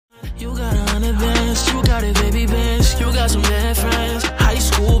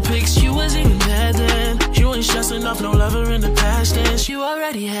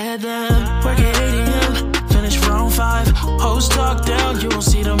Hoes talk down, you won't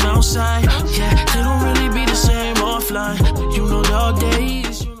see them outside. Yeah, they don't really be the same offline. You know dog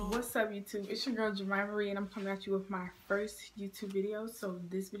days. What's up, YouTube? It's your girl Jemima Marie, and I'm coming at you with my first YouTube video. So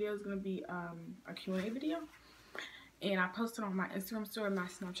this video is gonna be a Q&A video, and I posted on my Instagram story, my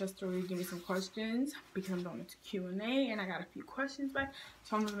Snapchat story, give me some questions because I'm doing a Q&A, and I got a few questions back.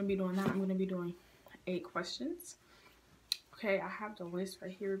 So I'm gonna be doing that. I'm gonna be doing 8 questions. Okay, I have the list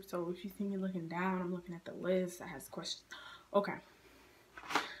right here. So if you see me looking down, I'm looking at the list that has questions. Okay.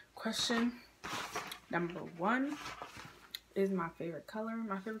 Question number 1 is my favorite color.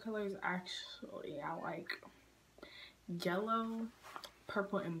 My favorite color is actually, I like yellow,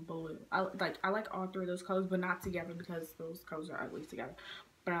 purple, and blue. I like all 3 of those colors, but not together because those colors are ugly together.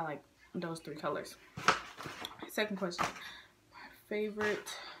 But I like those 3 colors. Second question. My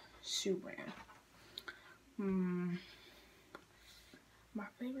favorite shoe brand. My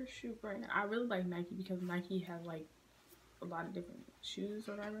favorite shoe brand. I really like Nike because Nike has like a lot of different shoes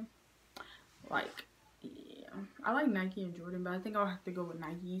or whatever. Like, yeah, I like Nike and Jordan, but I think I'll have to go with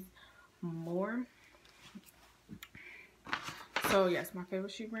Nikes more. So yes, my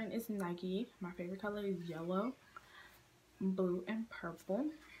favorite shoe brand is Nike. My favorite color is yellow, blue, and purple.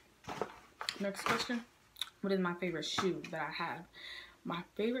 Next question. What is my favorite shoe that I have? My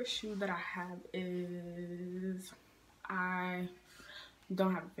favorite shoe that I have is, I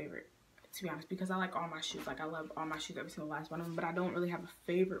don't have a favorite, to be honest, because I like all my shoes. Like, I love all my shoes, every single last one of them, but I don't really have a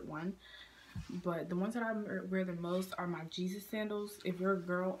favorite one. But the ones that I wear the most are my Jesus sandals. If you're a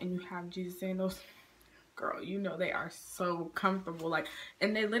girl and you have Jesus sandals, girl, you know they are so comfortable. Like,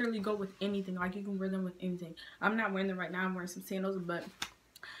 and they literally go with anything. Like, you can wear them with anything. I'm not wearing them right now. I'm wearing some sandals, but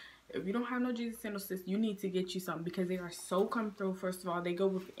if you don't have no Jesus sandals, sis, you need to get you some because they are so comfortable. First of all, they go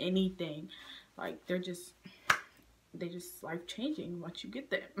with anything. Like, they're just life-changing once you get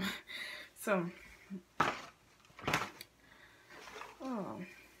them. So,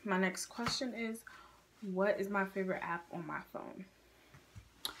 my next question is, what is my favorite app on my phone?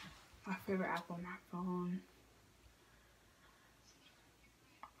 My favorite app on my phone.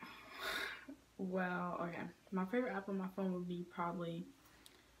 Well, okay. My favorite app on my phone would be probably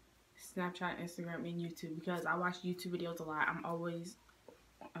Snapchat, Instagram, and YouTube because I watch YouTube videos a lot. I'm always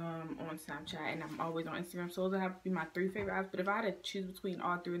on Snapchat and I'm always on Instagram, so those would have to be my 3 favorite apps. But if I had to choose between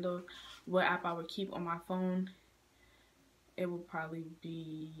all 3 of those, what app I would keep on my phone, it would probably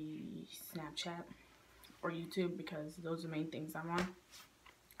be Snapchat or YouTube because those are the main things I'm on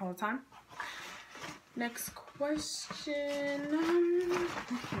all the time. Next question.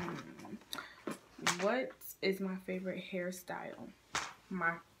 What is my favorite hairstyle?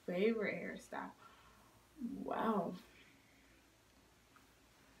 My favorite hairstyle. Wow.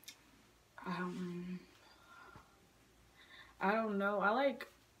 I don't know. I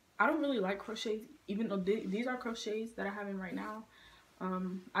don't really like crochets, even though these are crochets that I have in right now.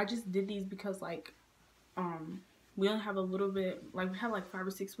 I just did these because, like, we only have a little bit, like, we have like 5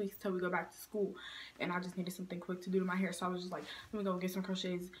 or 6 weeks till we go back to school, and I just needed something quick to do to my hair, so I was just like, let me go get some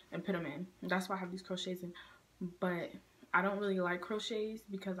crochets and put them in. That's why I have these crochets in. But I don't really like crochets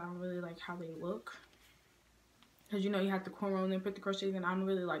because I don't really like how they look. Because, you know, you have the cornrow and then put the crochets in. I don't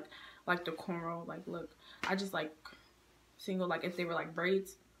really like the cornrow, like, look. I just like single, like, if they were like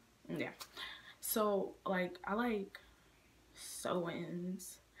braids. Yeah. So, like, I like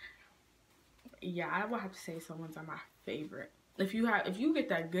sew-ins. Yeah, I would have to say sew-ins are my favorite. If you get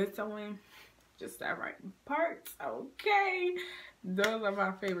that good sew-in, just that right parts, okay, those are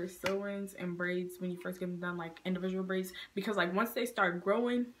my favorite. Sew-ins and braids when you first get them done, like individual braids, because like once they start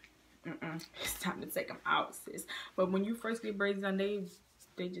growing, it's time to take them out, sis. But when you first get braids done, they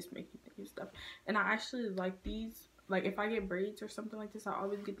just make you think of stuff. And I actually like these. Like, if I get braids or something like this, I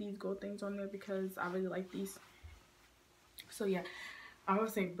always get these gold things on there because I really like these. So yeah, I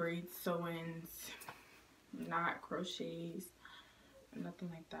would say braids, sew-ins, not crochets, nothing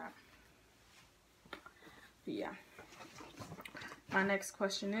like that. But yeah. My next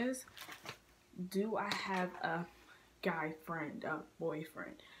question is, do I have a guy friend, a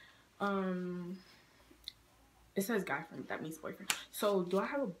boyfriend? It says guy friend, that means boyfriend. So, do I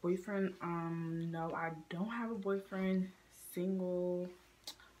have a boyfriend? No, I don't have a boyfriend. Single.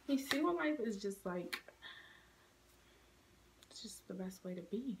 I mean, single life is just like, it's just the best way to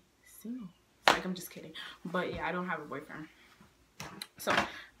be. Single. Like, I'm just kidding. But yeah, I don't have a boyfriend. So,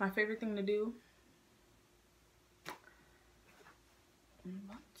 my favorite thing to do.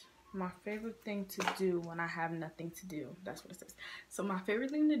 What? My favorite thing to do when I have nothing to do. That's what it says. So, my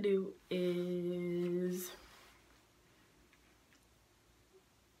favorite thing to do is,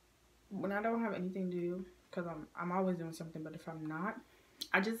 when I don't have anything to do, because I'm always doing something, but if I'm not,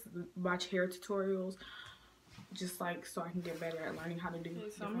 I just watch hair tutorials just like so I can get better at learning how to do. Okay,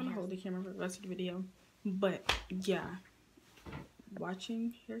 so I'm gonna hold the camera for the rest of the video, but yeah,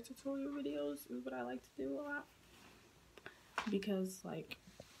 watching hair tutorial videos is what I like to do a lot, because like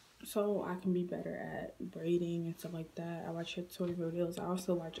so I can be better at braiding and stuff like that. I watch hair tutorial videos. I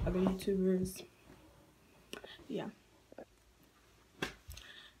also watch other YouTubers. Yeah.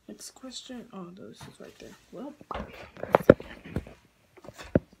 Next question. Oh, this is right there. Well,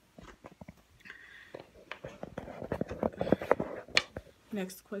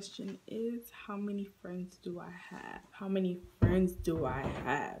 next question is, how many friends do I have? How many friends do I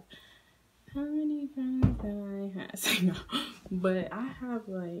have? How many friends do I have? So, no. But I have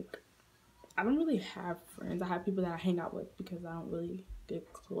like, I don't really have friends. I have people that I hang out with because I don't really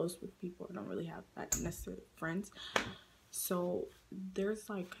get close with people. I don't really have that necessarily friends. So there's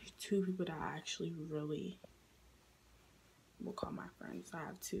like 2 people that I actually really will call my friends. I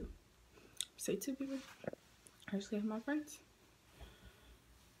have 2. Say 2 people. I actually have my friends.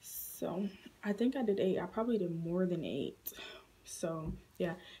 So I think I did 8. I probably did more than 8. So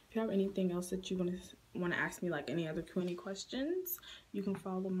yeah, if you have anything else that you want to ask me, like any other Q&A questions, you can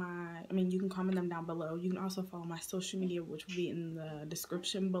follow you can comment them down below. You can also follow my social media, which will be in the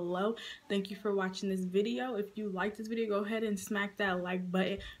description below. Thank you for watching this video. If you like this video, go ahead and smack that like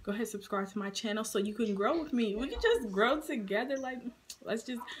button. Go ahead and subscribe to my channel so you can grow with me. We can just grow together. Like, let's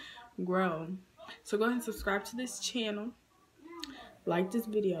just grow. So go ahead and subscribe to this channel, like this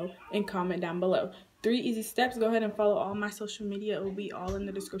video, and comment down below. 3 easy steps. Go ahead and follow all my social media. It will be all in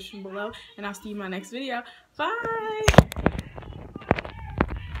the description below. And I'll see you in my next video. Bye!